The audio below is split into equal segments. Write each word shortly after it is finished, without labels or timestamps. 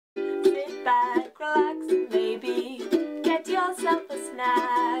back, relax, and maybe get yourself a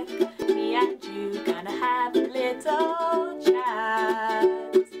snack. Me and you gonna have a little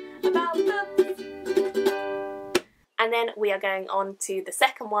chat about books. And then we are going on to the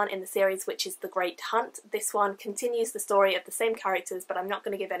second one in the series, which is The Great Hunt. This one continues the story of the same characters, but I'm not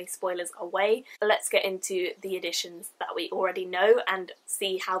going to give any spoilers away. But let's get into the editions that we already know and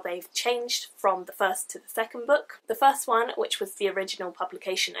see how they've changed from the first to the second book. The first one, which was the original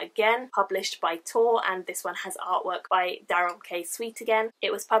publication again, published by Tor, and this one has artwork by Daryl K. Sweet again.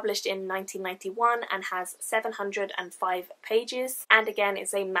 It was published in 1991 and has 705 pages, and again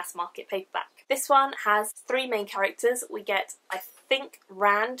it's a mass market paperback. This one has three main characters. We get, I think,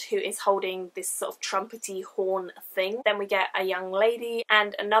 Rand, who is holding this sort of trumpety horn thing. Then we get a young lady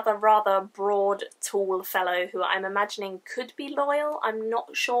and another rather broad, tall fellow who I'm imagining could be loyal. I'm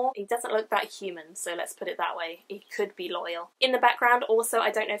not sure. He doesn't look that human, so let's put it that way. He could be loyal. In the background also,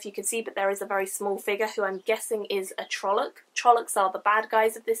 I don't know if you can see, but there is a very small figure who I'm guessing is a Trolloc. Trollocs are the bad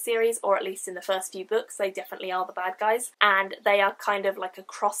guys of this series, or at least in the first few books, they definitely are the bad guys. And they are kind of like a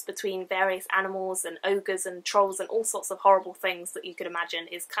cross between various animals and ogres and trolls and all sorts of horrible things that you could imagine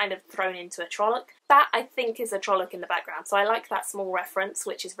is kind of thrown into a Trolloc. That, I think, is a Trolloc in the background, so I like that small reference,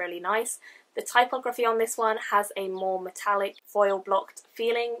 which is really nice. The typography on this one has a more metallic, foil-blocked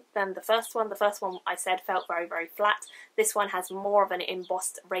feeling than the first one. The first one, I said, felt very, very flat. This one has more of an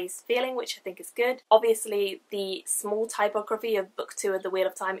embossed, raised feeling, which I think is good. Obviously, the small typography of Book 2 of The Wheel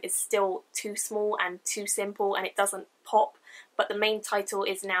of Time is still too small and too simple, and it doesn't pop, but the main title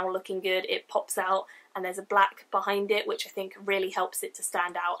is now looking good. It pops out, and there's a black behind it, which I think really helps it to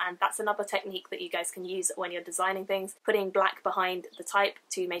stand out, and that's another technique that you guys can use when you're designing things. Putting black behind the type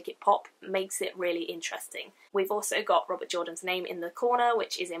to make it pop makes it really interesting. We've also got Robert Jordan's name in the corner,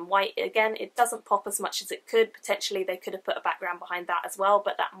 which is in white. Again, it doesn't pop as much as it could. Potentially they could have put a background behind that as well,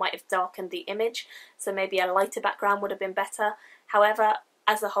 but that might have darkened the image, so maybe a lighter background would have been better. However,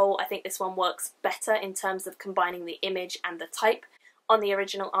 as a whole, I think this one works better in terms of combining the image and the type. On the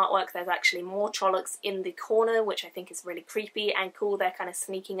original artwork, there's actually more Trollocs in the corner, which I think is really creepy and cool. They're kind of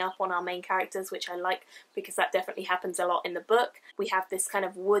sneaking up on our main characters, which I like because that definitely happens a lot in the book. We have this kind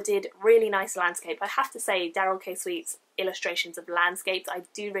of wooded, really nice landscape. I have to say, Daryl K. Sweet's illustrations of landscapes, I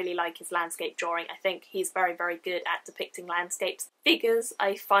do really like his landscape drawing. I think he's very, very good at depicting landscapes. Figures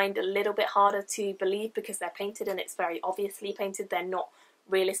I find a little bit harder to believe because they're painted and it's very obviously painted. They're not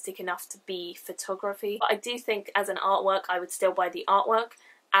realistic enough to be photography. But I do think as an artwork I would still buy the artwork.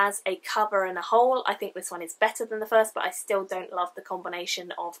 As a cover and a whole, I think this one is better than the first, but I still don't love the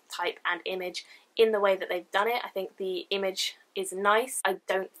combination of type and image in the way that they've done it. I think the image is nice. I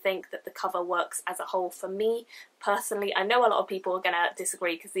don't think that the cover works as a whole for me personally. I know a lot of people are going to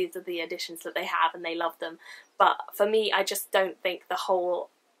disagree because these are the editions that they have and they love them, but for me I just don't think the whole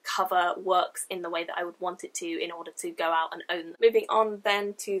cover works in the way that I would want it to in order to go out and own them. Moving on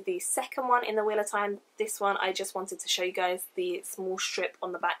then to the second one in the Wheel of Time. This one I just wanted to show you guys the small strip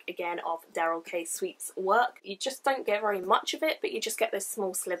on the back again of Daryl K. Sweet's work. You just don't get very much of it, but you just get this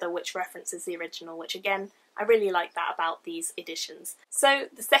small slither which references the original, which again, I really like that about these editions. So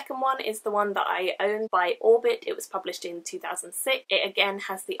the second one is the one that I own by Orbit. It was published in 2006. It again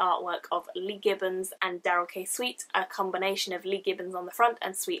has the artwork of Lee Gibbons and Daryl K. Sweet, a combination of Lee Gibbons on the front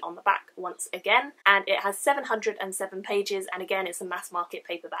and Sweet on the back once again. And it has 707 pages, and again it's a mass market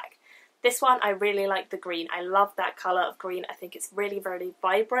paperback. This one I really like the green. I love that colour of green. I think it's really, really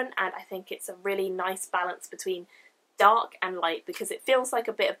vibrant, and I think it's a really nice balance between dark and light because it feels like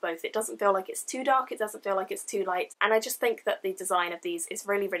a bit of both. It doesn't feel like it's too dark, it doesn't feel like it's too light, and I just think that the design of these is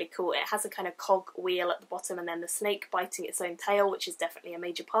really, really cool. It has a kind of cog wheel at the bottom and then the snake biting its own tail, which is definitely a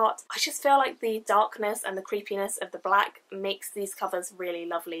major part. I just feel like the darkness and the creepiness of the black makes these covers really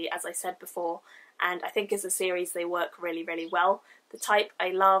lovely, as I said before, and I think as a series they work really, really well. The type I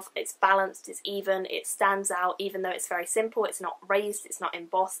love, it's balanced, it's even, it stands out even though it's very simple. It's not raised, it's not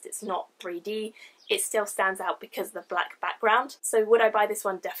embossed, it's not 3D. It still stands out because of the black background. So would I buy this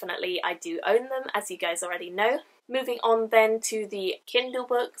one? Definitely. I do own them, as you guys already know. Moving on then to the Kindle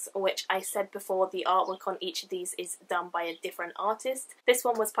books, which I said before, the artwork on each of these is done by a different artist. This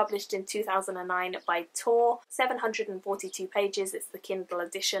one was published in 2009 by Tor, 742 pages, it's the Kindle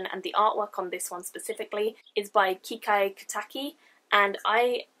edition, and the artwork on this one specifically is by Kikai Kutaki, and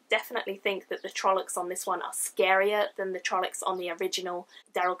I definitely think that the Trollocs on this one are scarier than the Trollocs on the original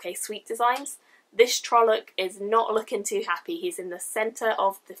Daryl K. Sweet designs. This Trolloc is not looking too happy. He's in the centre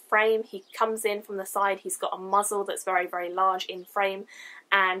of the frame. He comes in from the side. He's got a muzzle that's very, very large in frame,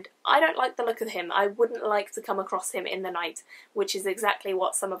 and I don't like the look of him. I wouldn't like to come across him in the night, which is exactly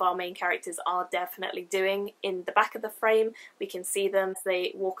what some of our main characters are definitely doing. In the back of the frame, we can see them as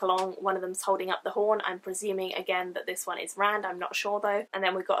they walk along. One of them's holding up the horn. I'm presuming again that this one is Rand. I'm not sure though. And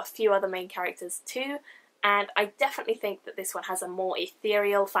then we've got a few other main characters too. And I definitely think that this one has a more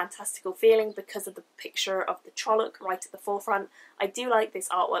ethereal, fantastical feeling because of the picture of the Trolloc right at the forefront. I do like this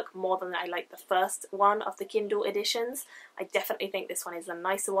artwork more than I like the first one of the Kindle editions. I definitely think this one is a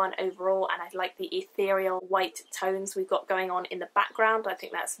nicer one overall, and I like the ethereal white tones we've got going on in the background. I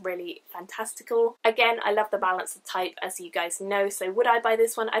think that's really fantastical. Again, I love the balance of type, as you guys know, so would I buy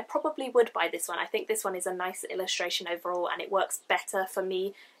this one? I probably would buy this one. I think this one is a nicer illustration overall, and it works better for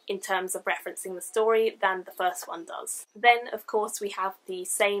me in terms of referencing the story than the first one does. Then, of course, we have the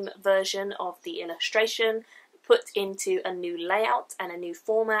same version of the illustration put into a new layout and a new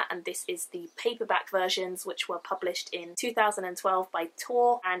format, and this is the paperback versions which were published in 2012 by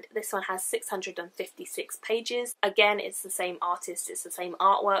Tor, and this one has 656 pages. Again, it's the same artist, it's the same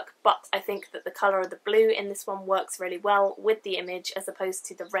artwork, but I think that the colour of the blue in this one works really well with the image as opposed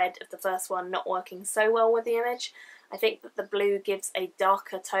to the red of the first one not working so well with the image. I think that the blue gives a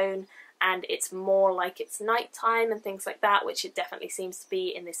darker tone and it's more like it's nighttime and things like that, which it definitely seems to be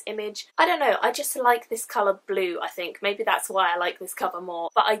in this image. I don't know, I just like this colour blue, I think. Maybe that's why I like this cover more.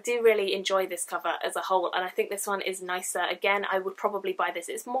 But I do really enjoy this cover as a whole, and I think this one is nicer. Again, I would probably buy this.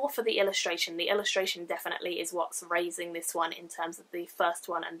 It's more for the illustration. The illustration definitely is what's raising this one in terms of the first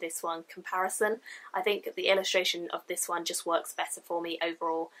one and this one comparison. I think the illustration of this one just works better for me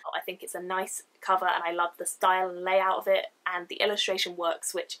overall. I think it's a nice cover and I love the style and layout of it, and the illustration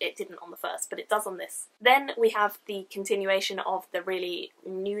works, which it didn't on the first, but it does on this. Then we have the continuation of the really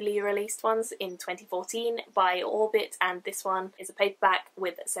newly released ones in 2014 by Orbit, and this one is a paperback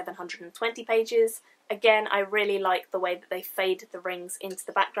with 720 pages. Again, I really like the way that they fade the rings into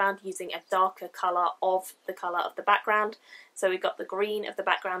the background using a darker colour of the background. So we've got the green of the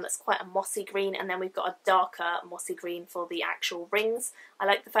background that's quite a mossy green, and then we've got a darker mossy green for the actual rings. I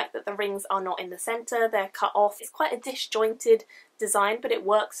like the fact that the rings are not in the centre, they're cut off. It's quite a disjointed design, but it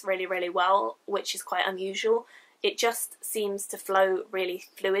works really, really well, which is quite unusual. It just seems to flow really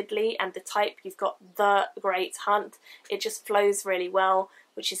fluidly, and the type, you've got The Great Hunt, it just flows really well,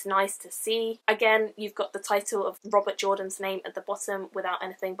 which is nice to see. Again, you've got the title of Robert Jordan's name at the bottom without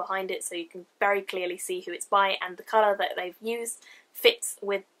anything behind it, so you can very clearly see who it's by, and the colour that they've used fits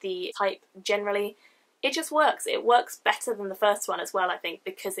with the type generally. It just works. It works better than the first one as well, I think,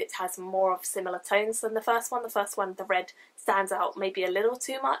 because it has more of similar tones than the first one. The first one, the red stands out maybe a little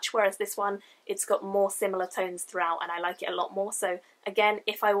too much, whereas this one, it's got more similar tones throughout, and I like it a lot more. So again,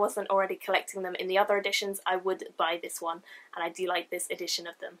 if I wasn't already collecting them in the other editions, I would buy this one, and I do like this edition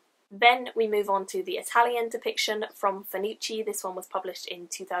of them. Then we move on to the Italian depiction from Fanucci. This one was published in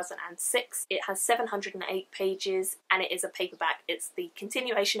 2006. It has 708 pages and it is a paperback. It's the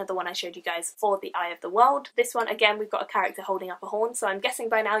continuation of the one I showed you guys for The Eye of the World. This one, again, we've got a character holding up a horn, so I'm guessing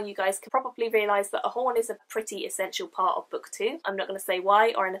by now you guys can probably realise that a horn is a pretty essential part of book 2. I'm not going to say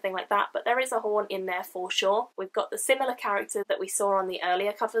why or anything like that, but there is a horn in there for sure. We've got the similar character that we saw on the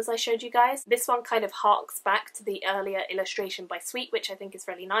earlier covers I showed you guys. This one kind of harks back to the earlier illustration by Sweet, which I think is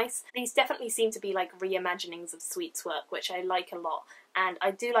really nice. These definitely seem to be like reimaginings of Sweet's work, which I like a lot. And I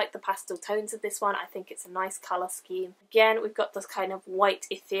do like the pastel tones of this one. I think it's a nice colour scheme. Again, we've got this kind of white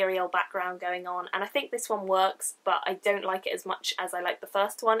ethereal background going on, and I think this one works, but I don't like it as much as I like the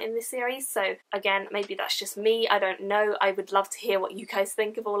first one in this series. So again, maybe that's just me, I don't know. I would love to hear what you guys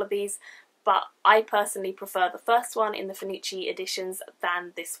think of all of these, but I personally prefer the first one in the Fanucci editions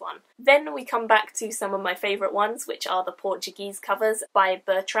than this one. Then we come back to some of my favourite ones, which are the Portuguese covers by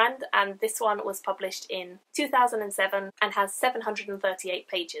Bertrand, and this one was published in 2007 and has 738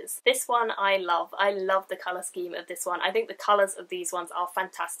 pages. This one I love. I love the colour scheme of this one. I think the colours of these ones are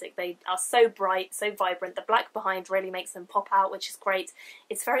fantastic. They are so bright, so vibrant. The black behind really makes them pop out, which is great.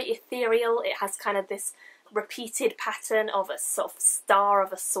 It's very ethereal. It has kind of this repeated pattern of a sort of star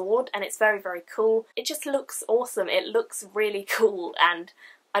of a sword, and it's very, very cool. It just looks awesome. It looks really cool, and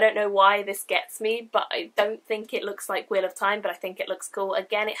I don't know why this gets me, but I don't think it looks like Wheel of Time, but I think it looks cool.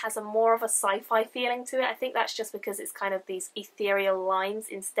 Again, it has a more of a sci-fi feeling to it. I think that's just because it's kind of these ethereal lines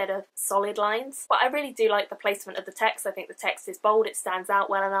instead of solid lines. But I really do like the placement of the text. I think the text is bold, it stands out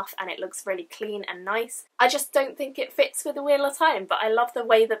well enough, and it looks really clean and nice. I just don't think it fits with the Wheel of Time, but I love the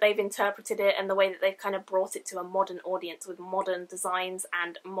way that they've interpreted it and the way that they've kind of brought it to a modern audience with modern designs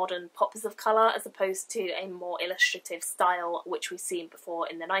and modern pops of colour, as opposed to a more illustrative style, which we've seen before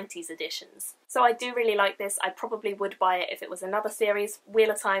in the 90s editions. So I do really like this. I probably would buy it if it was another series.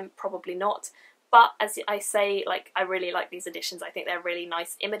 Wheel of Time, probably not. But as I say, like, I really like these editions. I think they're really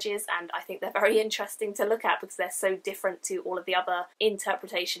nice images, and I think they're very interesting to look at because they're so different to all of the other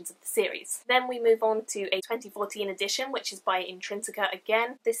interpretations of the series. Then we move on to a 2014 edition, which is by Intrinsica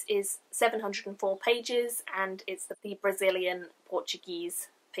again. This is 704 pages, and it's the Brazilian Portuguese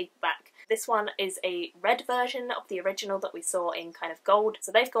paperback. This one is a red version of the original that we saw in kind of gold.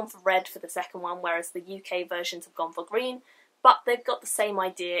 So they've gone for red for the second one, whereas the UK versions have gone for green. But they've got the same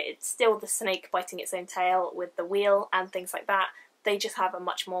idea. It's still the snake biting its own tail with the wheel and things like that. They just have a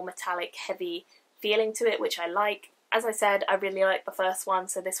much more metallic, heavy feeling to it, which I like. As I said, I really like the first one,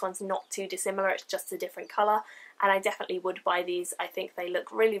 so this one's not too dissimilar, it's just a different colour. And I definitely would buy these. I think they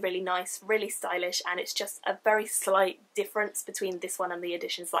look really, really nice, really stylish, and it's just a very slight difference between this one and the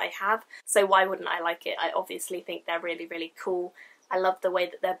editions that I have. So why wouldn't I like it? I obviously think they're really, really cool. I love the way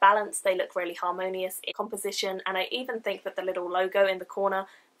that they're balanced, they look really harmonious in composition, and I even think that the little logo in the corner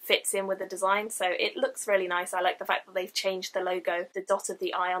fits in with the design, so it looks really nice. I like the fact that they've changed the logo, the dot of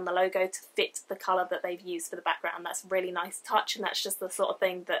the eye on the logo, to fit the colour that they've used for the background. That's a really nice touch, and that's just the sort of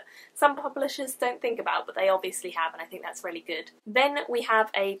thing that some publishers don't think about, but they obviously have, and I think that's really good. Then we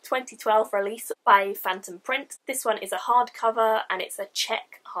have a 2012 release by Phantom Print. This one is a hardcover, and it's a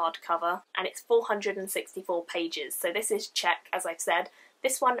Czech hardcover, and it's 464 pages. So this is Czech, as I've said.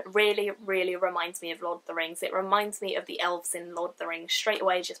 This one really, really reminds me of Lord of the Rings. It reminds me of the elves in Lord of the Rings straight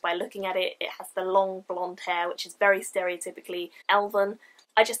away just by looking at it. It has the long blonde hair, which is very stereotypically elven.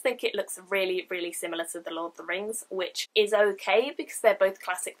 I just think it looks really, really similar to the Lord of the Rings, which is okay because they're both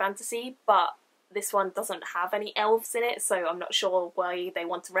classic fantasy, but this one doesn't have any elves in it, so I'm not sure why they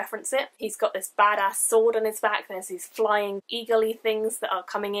want to reference it. He's got this badass sword on his back, there's these flying eagle-y things that are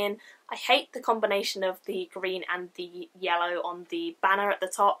coming in. I hate the combination of the green and the yellow on the banner at the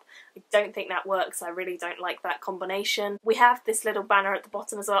top. I don't think that works, I really don't like that combination. We have this little banner at the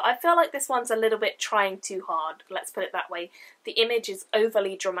bottom as well. I feel like this one's a little bit trying too hard, let's put it that way. The image is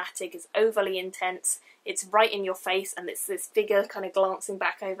overly dramatic, it's overly intense, it's right in your face, and it's this figure kind of glancing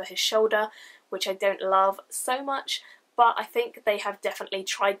back over his shoulder, which I don't love so much, but I think they have definitely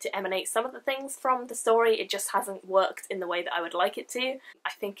tried to emanate some of the things from the story. It just hasn't worked in the way that I would like it to.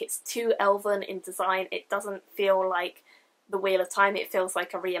 I think it's too elven in design. It doesn't feel like the Wheel of Time, it feels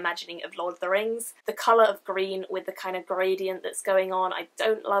like a reimagining of Lord of the Rings. The colour of green with the kind of gradient that's going on, I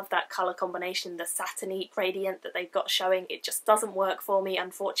don't love that colour combination, the satiny gradient that they've got showing. It just doesn't work for me,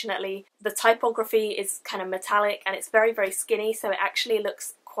 unfortunately. The typography is kind of metallic and it's very, very skinny, so it actually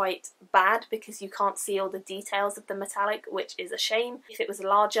looks quite bad because you can't see all the details of the metallic, which is a shame. If it was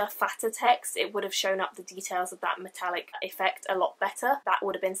larger, fatter text, it would have shown up the details of that metallic effect a lot better. That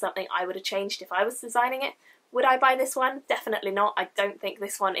would have been something I would have changed if I was designing it. Would I buy this one? Definitely not. I don't think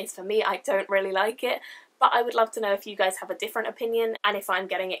this one is for me. I don't really like it. But I would love to know if you guys have a different opinion, and if I'm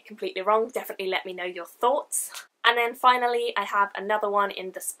getting it completely wrong, definitely let me know your thoughts. And then finally, I have another one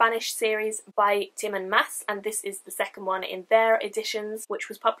in the Spanish series by Tim and Mas, and this is the second one in their editions, which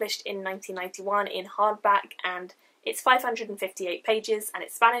was published in 1991 in hardback, and it's 558 pages, and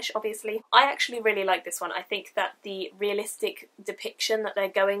it's Spanish, obviously. I actually really like this one. I think that the realistic depiction that they're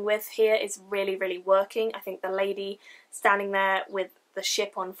going with here is really, really working. I think the lady standing there with the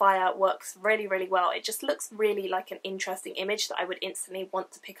ship on fire works really, really well. It just looks really like an interesting image that I would instantly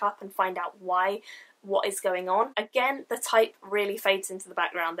want to pick up and find out what is going on. Again, the type really fades into the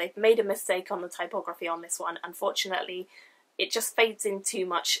background. They've made a mistake on the typography on this one. Unfortunately, it just fades in too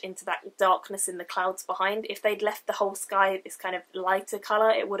much into that darkness in the clouds behind. If they'd left the whole sky this kind of lighter colour,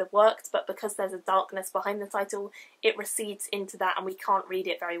 it would have worked, but because there's a darkness behind the title, it recedes into that and we can't read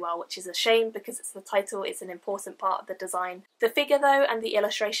it very well, which is a shame because it's the title, it's an important part of the design. The figure though, and the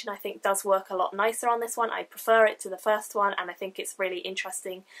illustration, I think does work a lot nicer on this one. I prefer it to the first one, and I think it's really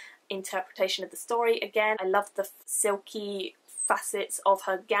interesting interpretation of the story. Again, I love the silky facets of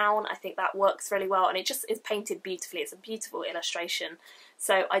her gown. I think that works really well, and it just is painted beautifully. It's a beautiful illustration,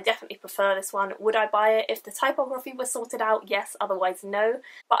 so I definitely prefer this one. Would I buy it if the typography was sorted out? Yes, otherwise no,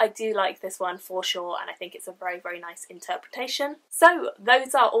 but I do like this one for sure, and I think it's a very, very nice interpretation. So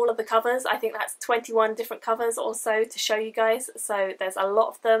those are all of the covers. I think that's 21 different covers or so to show you guys, so there's a lot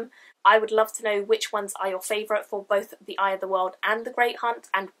of them. I would love to know which ones are your favourite for both The Eye of the World and The Great Hunt,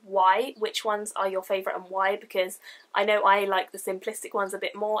 and why. Which ones are your favourite and why, because I know I like the simplistic ones a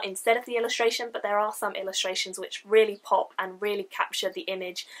bit more instead of the illustration, but there are some illustrations which really pop and really capture the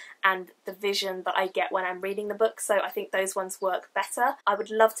image and the vision that I get when I'm reading the book, so I think those ones work better. I would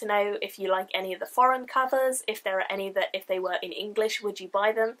love to know if you like any of the foreign covers, if there are any that, if they were in English, would you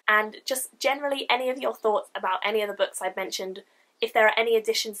buy them? And just generally any of your thoughts about any of the books I've mentioned If there are any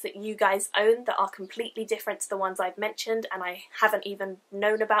editions that you guys own that are completely different to the ones I've mentioned and I haven't even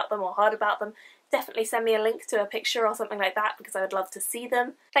known about them or heard about them, definitely send me a link to a picture or something like that because I would love to see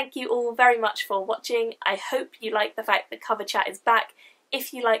them. Thank you all very much for watching. I hope you like the fact that Cover Chat is back.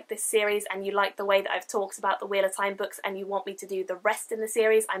 If you like this series and you like the way that I've talked about the Wheel of Time books and you want me to do the rest in the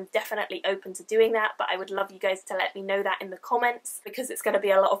series, I'm definitely open to doing that, but I would love you guys to let me know that in the comments because it's going to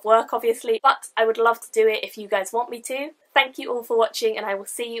be a lot of work obviously, but I would love to do it if you guys want me to. Thank you all for watching and I will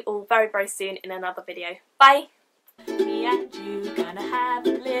see you all very, very soon in another video. Bye! Me and you gonna have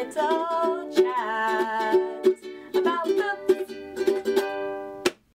a little